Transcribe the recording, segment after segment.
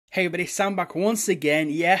Hey everybody, Sam back once again.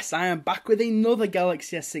 Yes, I am back with another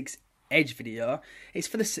Galaxy S6 Edge video.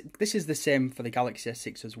 This is the same for the Galaxy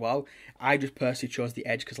S6 as well. I just personally chose the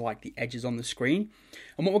Edge because I like the edges on the screen.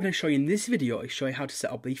 And what we're going to show you in this video is show you how to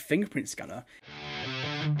set up the fingerprint scanner.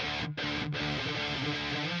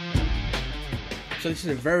 So this is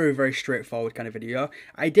a very straightforward kind of video.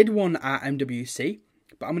 I did one at MWC,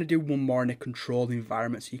 but I'm going to do one more in a controlled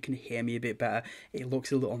environment so you can hear me a bit better. It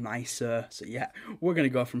looks a little nicer. So yeah, we're going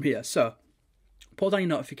to go from here. So pull down your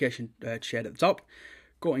notification shade at the top.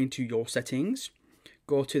 Go into your settings.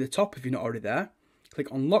 Go to the top if you're not already there.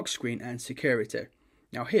 Click on lock screen and security.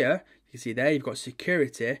 Now here, you can see there you've got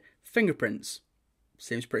security, fingerprints.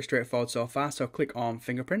 Seems pretty straightforward so far. So click on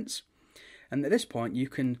fingerprints. And at this point you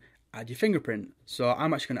can add your fingerprint. So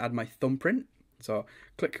I'm actually going to add my thumbprint. So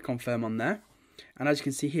click confirm on there. And as you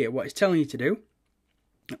can see here, what it's telling you to do,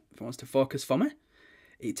 if it wants to focus for me,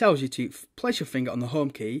 it tells you to place your finger on the home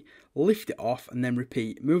key, lift it off, and then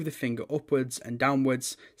repeat. Move the finger upwards and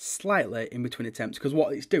downwards slightly in between attempts, because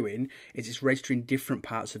what it's doing is it's registering different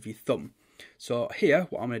parts of your thumb. So here,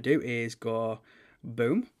 what I'm going to do is go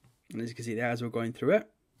boom. And as you can see there, as we're going through it,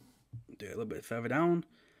 do it a little bit further down.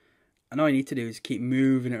 And all you need to do is keep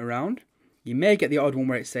moving it around. You may get the odd one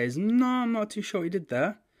where it says, no, I'm not too sure what you did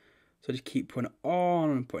there. So just keep putting it on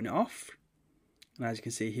and putting it off. And as you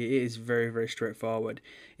can see here, it is very straightforward.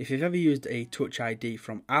 If you've ever used a Touch ID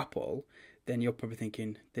from Apple, then you're probably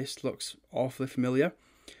thinking, this looks awfully familiar.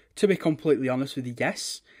 To be completely honest with you,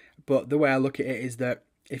 yes. But the way I look at it is that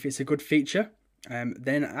if it's a good feature,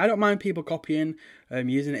 then I don't mind people copying,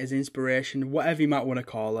 using it as inspiration, whatever you might want to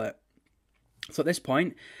call it. So at this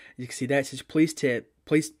point, you can see there it says, please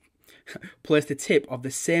place the tip of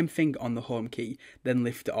the same finger on the home key, then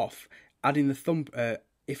lift it off. Adding the thumb,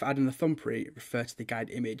 if adding the thumbprint, refer to the guide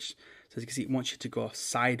image. So as you can see, it wants you to go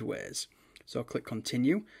sideways. So click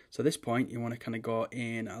continue. So at this point, you want to kind of go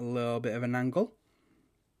in a little bit of an angle.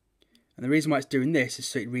 And the reason why it's doing this is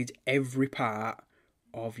so it reads every part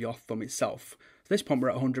of your thumb itself. So at this point, we're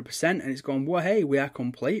at 100%, and it's going, well, hey, we are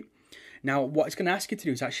complete. Now, what it's going to ask you to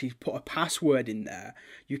do is actually put a password in there.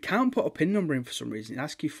 You can't put a PIN number in for some reason. It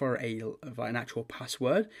asks you for an actual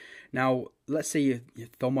password. Now, let's say your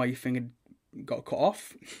thumb or your finger got cut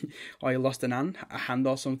off, or you lost a hand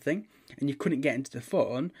or something, and you couldn't get into the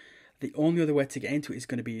phone. The only other way to get into it is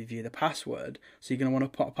going to be via the password. So you're going to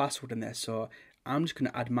want to put a password in there. So I'm just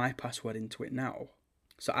going to add my password into it now.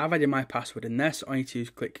 So I've added my password in there. So all you need to do is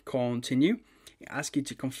click continue. It asks you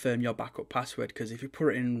to confirm your backup password, because if you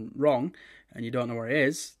put it in wrong and you don't know where it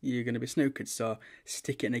is, you're going to be snookered. So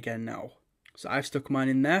stick it in again now. So I've stuck mine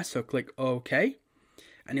in there, so click OK.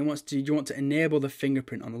 And it wants to, do you want to enable the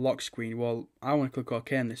fingerprint on the lock screen? Well, I want to click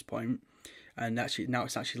OK at this point. And actually, now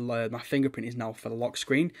it's actually, my fingerprint is now for the lock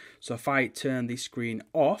screen. So if I turn the screen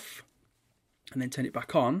off and then turn it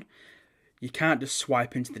back on, you can't just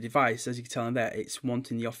swipe into the device. As you can tell there, it's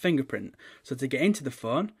wanting your fingerprint. So to get into the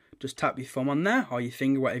phone, just tap your thumb on there, or your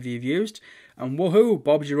finger, whatever you've used, and woohoo,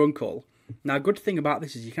 Bob's your uncle. Now, a good thing about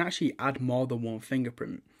this is you can actually add more than one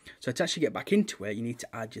fingerprint. So to actually get back into it, you need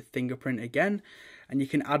to add your fingerprint again, and you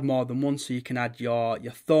can add more than one. So you can add your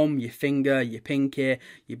thumb, your finger, your pinky,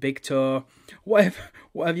 your big toe,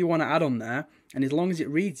 whatever you want to add on there. And as long as it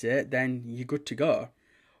reads it, then you're good to go.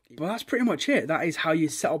 Well, that's pretty much it. That is how you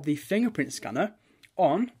set up the fingerprint scanner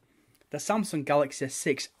on the Samsung Galaxy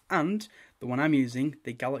S6 and the one I'm using,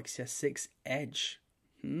 the Galaxy S6 Edge.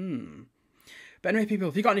 But anyway, people,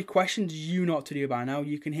 if you've got any questions you know what to do by now,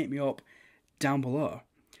 you can hit me up down below.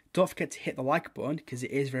 Don't forget to hit the like button, because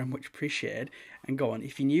it is very much appreciated. And go on,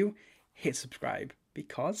 if you're new, hit subscribe,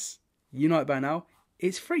 because you know it by now,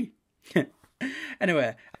 it's free.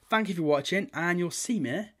 Anyway, thank you for watching, and you'll see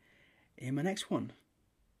me in my next one.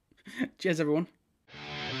 Cheers, everyone.